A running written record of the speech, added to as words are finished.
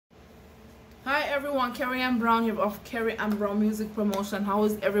Hi everyone, Kerryannbrown here of Kerryannbrown Music Promotion. How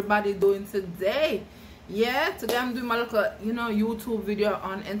is everybody doing today? Yeah, today I'm doing my little, YouTube video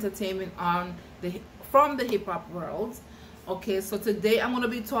on entertainment from the hip hop world. Okay, so today I'm gonna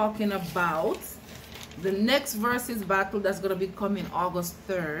be talking about the next Verzuz battle that's gonna be coming August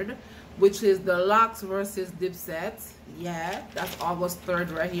 3rd, which is the Lox versus Dipset. Yeah, that's August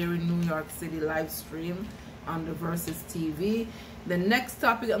 3rd right here in New York City, live stream on the Verzuz TV. The next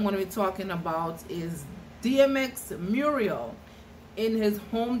topic I'm going to be talking about is Dmx Mural in his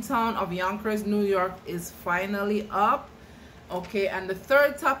hometown of Yonkers, New York is finally up. Okay, and the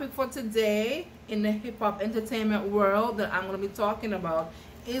third topic for today in the hip-hop entertainment world that I'm going to be talking about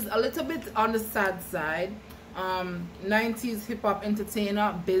is a little bit on the sad side. 90s hip-hop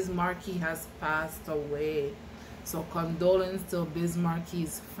entertainer Biz Markie has passed away. So condolence to Biz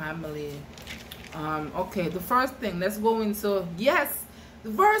Markie's family. Okay, the first thing, let's go into, yes, the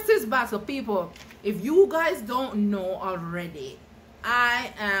Verzuz battle. People, if you guys don't know already,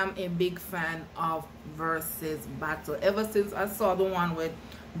 I am a big fan of Verzuz battle. Ever since I saw the one with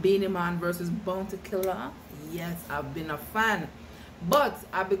Beenie Man versus Bounty Killer, yes, I've been a fan. But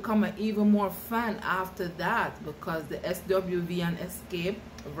I become an even more fan after that because the SWV and Escape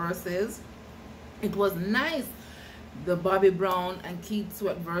Verzuz, it was nice. The Bobby Brown and Keith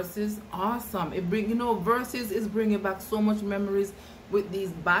Sweat Verzuz, awesome. It bring, Verzuz is bringing back so much memories with these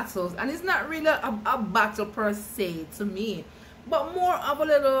battles, and it's not really a battle per se to me, but more of a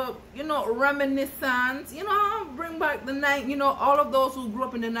little, reminiscence. Bring back the night. All of those who grew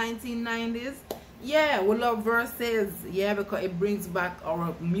up in the 1990s. Yeah, we love Verzuz. Yeah, because it brings back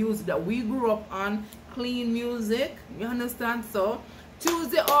our music that we grew up on, clean music. You understand? So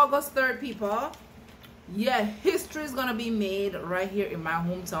Tuesday, August 3rd, people. Yeah, history is gonna be made right here in my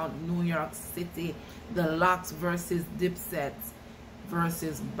hometown, New York City. The Lox versus Dipset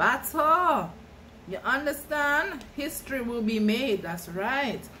versus battle. You understand? History will be made. That's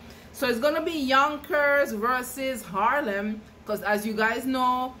right. So it's gonna be Yonkers versus Harlem, because as you guys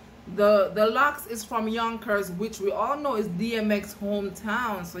know, the Lox is from Yonkers, which we all know is DMX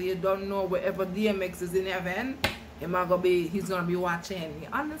hometown. So you don't know, wherever DMX is in heaven, he's gonna be watching. You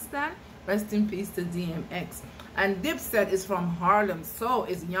understand? Rest in peace to DMX. And Dipset is from Harlem. So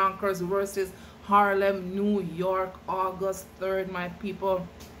it's Yonkers versus Harlem, New York, August 3rd, my people.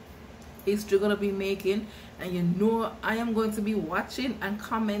 History gonna be making. And I am going to be watching and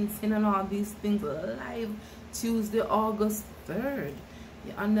commenting on all these things live Tuesday, August 3rd.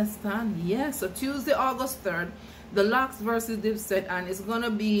 You understand? Yeah, so Tuesday, August 3rd, the Lox versus Dipset, and it's gonna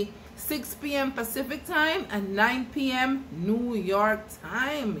be 6 p.m. Pacific time and 9 p.m. New York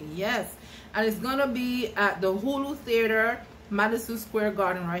time. Yes, and it's gonna be at the Hulu Theater, Madison Square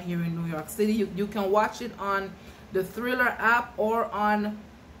Garden, right here in New York City. You can watch it on the Thriller app or on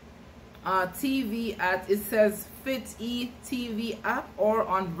TV at, it says Fit E TV app, or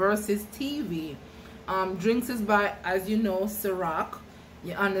on Verzuz TV. Drinks is by, as you know, Ciroc.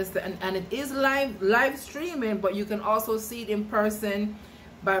 You understand? And it is live streaming, but you can also see it in person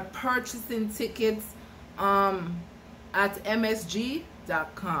by purchasing tickets at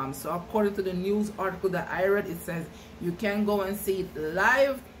msg.com. So according to the news article that I read, it says you can go and see it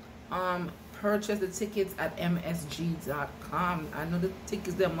live. Purchase the tickets at msg.com. I know the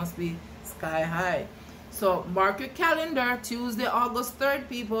tickets there must be sky high. So mark your calendar, Tuesday, August 3rd,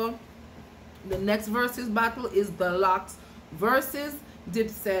 people. The next Verzuz battle is the Lox versus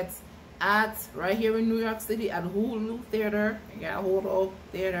Dipset at right here in New York City at Hulu Theater. Yeah, Hulu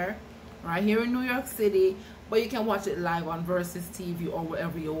Theater right here in New York City. But you can watch it live on Verzuz TV or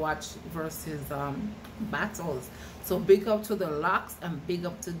wherever you watch Verzuz battles. So big up to the Lox and big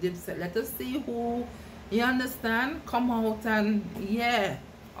up to Dipset. Let us see who, you understand, come out and, yeah,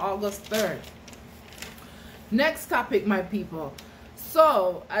 August 3rd. Next topic, my people.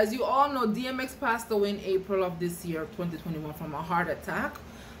 So as you all know, DMX passed away in April of this year, 2021, from a heart attack.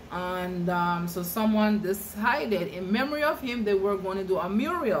 And so someone decided, in memory of him, they were going to do a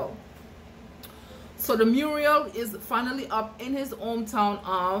mural. So the mural is finally up in his hometown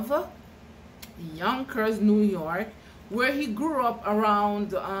of Yonkers, New York, where he grew up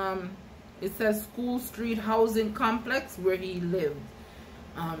around, it says School Street Housing Complex, where he lived.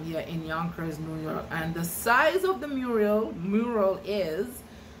 Yeah, in Yonkers, New York. And the size of the mural is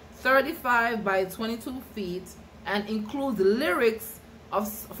 35 by 22 feet and includes lyrics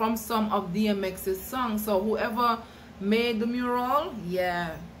from some of DMX's songs. So whoever made the mural,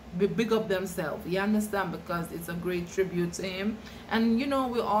 yeah, big up themselves. You understand? Because it's a great tribute to him. And we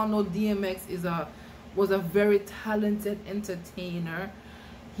all know DMX was a very talented entertainer.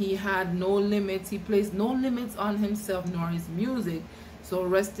 He had no limits. He placed no limits on himself nor his music. So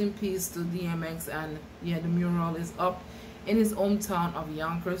rest in peace to DMX. And yeah, the mural is up in his hometown of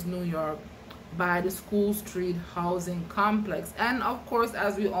Yonkers, New York, by the School Street Housing Complex. And of course,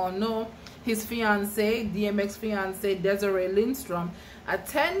 as we all know, his fiance, DMX fiance Desiree Lindstrom,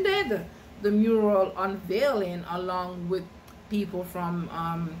 attended the mural unveiling along with people from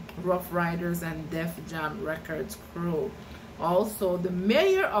Ruff Ryders and Def Jam Records crew. Also, the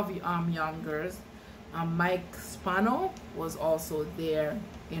mayor of Yonkers, Mike Spano, was also there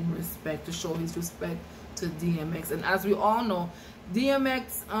in respect, to show his respect to DMX. And as we all know,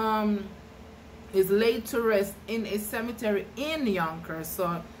 DMX is laid to rest in a cemetery in Yonkers.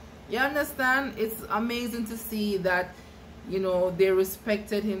 So you understand, it's amazing to see that, you know, they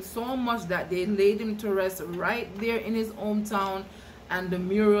respected him so much that they laid him to rest right there in his hometown, and the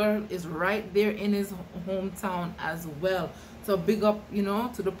mural is right there in his hometown as well. So big up, you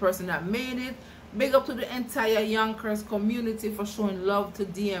know, to the person that made it. Big up to the entire Yonkers community for showing love to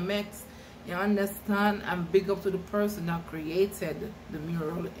DMX. You understand? And big up to the person that created the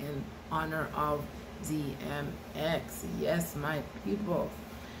mural in honor of DMX. Yes, my people.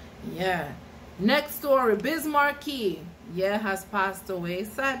 Yeah. Next story, Biz Markie, yeah, has passed away.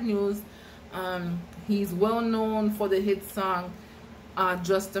 Sad news. He's well known for the hit song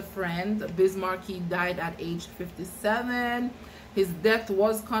Just a Friend. Biz Markie died at age 57. His death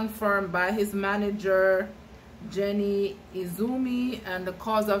was confirmed by his manager, Jenni Izumi, and the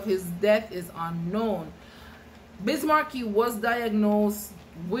cause of his death is unknown. Biz Markie was diagnosed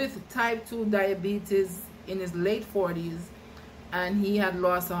with type 2 diabetes in his late 40s, and he had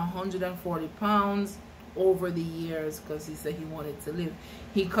lost 140 pounds over the years because he said he wanted to live.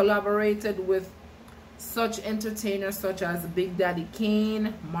 He collaborated with such entertainers such as Big Daddy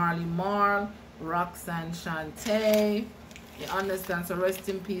Kane, Marley Marl, Roxanne Shante. You understand? So rest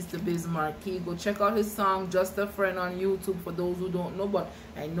in peace to Biz Markie. Go check out his song Just a Friend on YouTube for those who don't know. But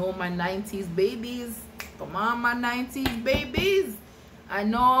I know my 90s babies. Come on, my 90s babies. I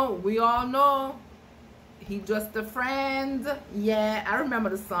know, we all know. He Just a Friend. Yeah, I remember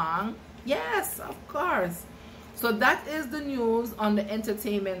the song. Yes, of course. So that is the news on the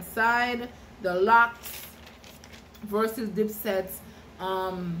entertainment side. The Locks versus Dipset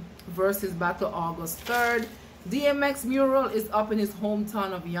versus battle August 3rd. Dmx Mural is up in his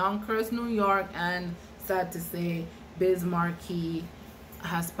hometown of Yonkers, New York, and sad to say, Biz Markie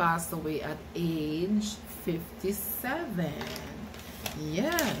has passed away at age 57.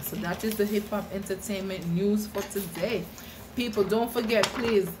 Yeah, so that is the hip-hop entertainment news for today. People, don't forget,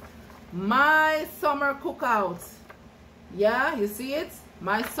 please, my summer cookout. Yeah, you see it?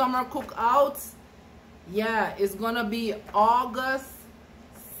 My summer cookout. Yeah, it's gonna be August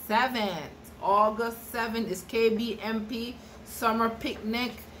 7th. August 7th is KBMP Summer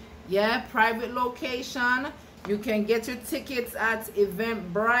Picnic. Yeah, private location. You can get your tickets at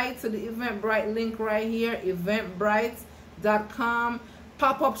Eventbrite. So the Eventbrite link right here, eventbrite.com.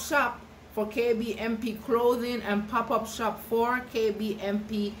 Pop-up shop for KBMP clothing and pop-up shop for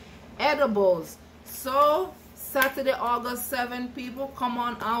KBMP edibles. So Saturday, August 7th, people, come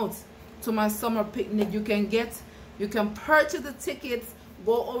on out to my summer picnic. You can purchase the tickets.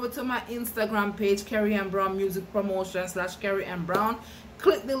 Go over to my Instagram page, Kerryannbrown Music Promotion /Kerryannbrown.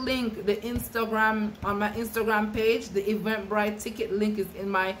 Click the link, the Instagram, on my Instagram page. The Eventbrite ticket link is in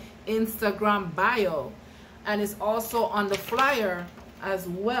my Instagram bio. And it's also on the flyer as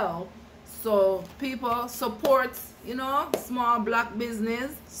well. So people, support, you know, small black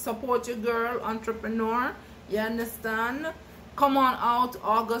business. Support your girl, entrepreneur. You understand? Come on out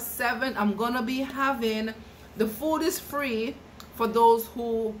August 7th. I'm going to be having, the food is free. For those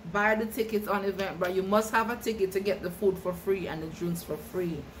who buy the tickets on Eventbrite, you must have a ticket to get the food for free and the drinks for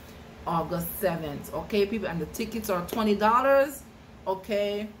free. August 7th, okay, people? And the tickets are $20,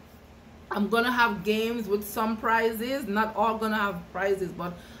 okay? I'm gonna have games with some prizes. Not all gonna have prizes,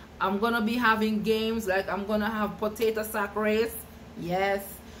 but I'm gonna be having games. Like I'm gonna have potato sack race, yes,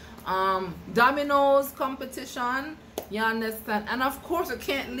 dominoes competition, you understand? And of course, you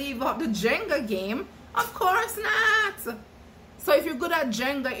can't leave out the Jenga game. Of course not. So if you're good at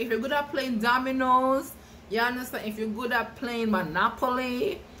Jenga, if you're good at playing dominoes, you understand? If you're good at playing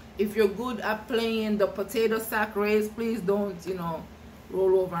Monopoly, if you're good at playing the potato sack race, please don't, you know,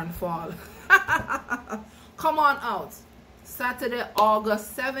 roll over and fall. Come on out. Saturday,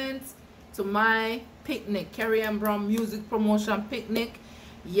 August 7th to my picnic, Kerryannbrown Music Promotion Picnic.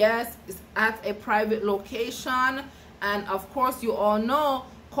 Yes, it's at a private location. And of course, you all know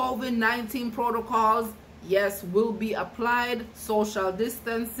COVID-19 protocols, yes, will be applied. Social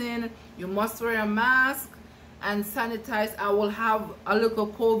distancing. You must wear a mask and sanitize. I will have a little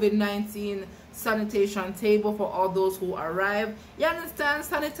COVID-19 sanitation table for all those who arrive. You understand?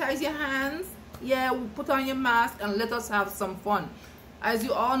 Sanitize your hands. Yeah, put on your mask and let us have some fun. As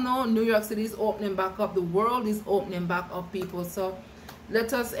you all know, New York City is opening back up. The world is opening back up, people. So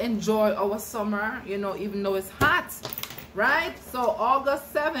let us enjoy our summer, you know, even though it's hot, right? So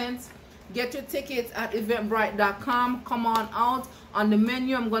August 7th, get your tickets at eventbrite.com. Come on out. On the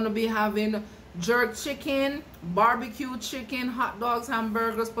menu, I'm going to be having jerk chicken, barbecue chicken, hot dogs,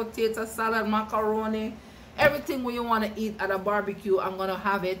 hamburgers, potato salad, macaroni, everything you want to eat at a barbecue. I'm going to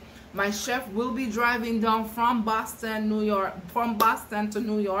have it. My chef will be driving down from Boston, New York, from Boston to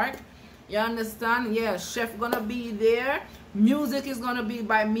New York. You understand? Yeah, chef going to be there. Music is going to be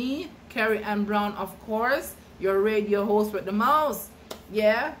by me, Kerryannbrown, of course, your radio host with the mouse.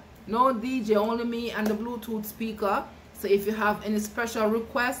 Yeah, no DJ, only me and the Bluetooth speaker. So if you have any special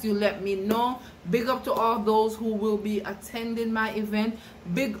requests, you let me know. Big up to all those who will be attending my event.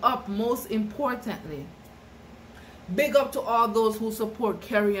 Big up, most importantly, big up to all those who support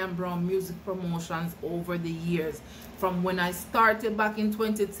Kerryannbrown Music Promotions over the years. From when I started back in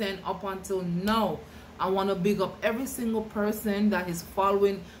 2010 up until now, I want to big up every single person that is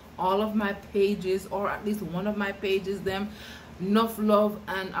following all of my pages, or at least one of my pages, them. Enough love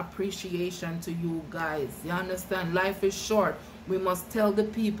and appreciation to you guys. You understand? Life is short. We must tell the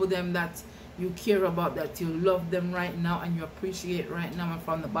people them that you care about, that you love them right now and you appreciate right now. And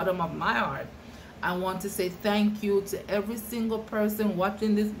from the bottom of my heart, I want to say thank you to every single person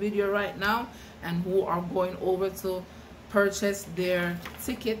watching this video right now and who are going over to purchase their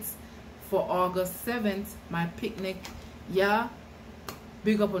tickets for August 7th, my picnic. Yeah,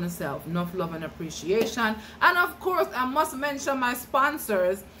 big up on yourself. Enough love and appreciation. And of course, I must mention my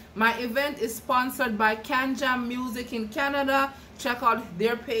sponsors. My event is sponsored by Can Jam Music in Canada. Check out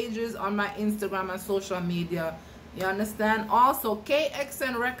their pages on my Instagram and social media. You understand? Also,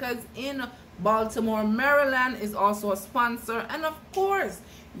 KXN Records in Baltimore, Maryland is also a sponsor. And of course,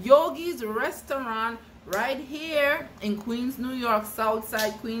 Yogi's Restaurant right here in Queens, New York,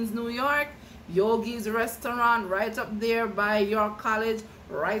 Southside Queens, New York. Yogi's Restaurant right up there by York College,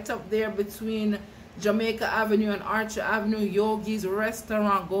 right up there between Jamaica Avenue and Archer Avenue. Yogi's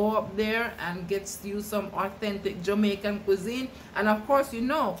Restaurant. Go up there and get you some authentic Jamaican cuisine. And of course, you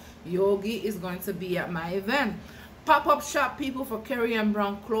know, Yogi is going to be at my event. Pop-up shop, people, for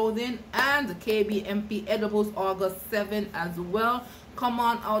Kerryannbrown clothing and KBMP edibles August 7th as well. Come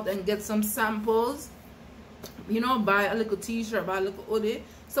on out and get some samples. You know, buy a little t-shirt, buy a little hoodie.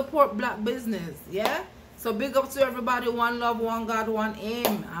 Support black business. Yeah, so big up to everybody. One love, one God, one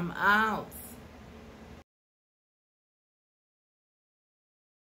aim. I'm out.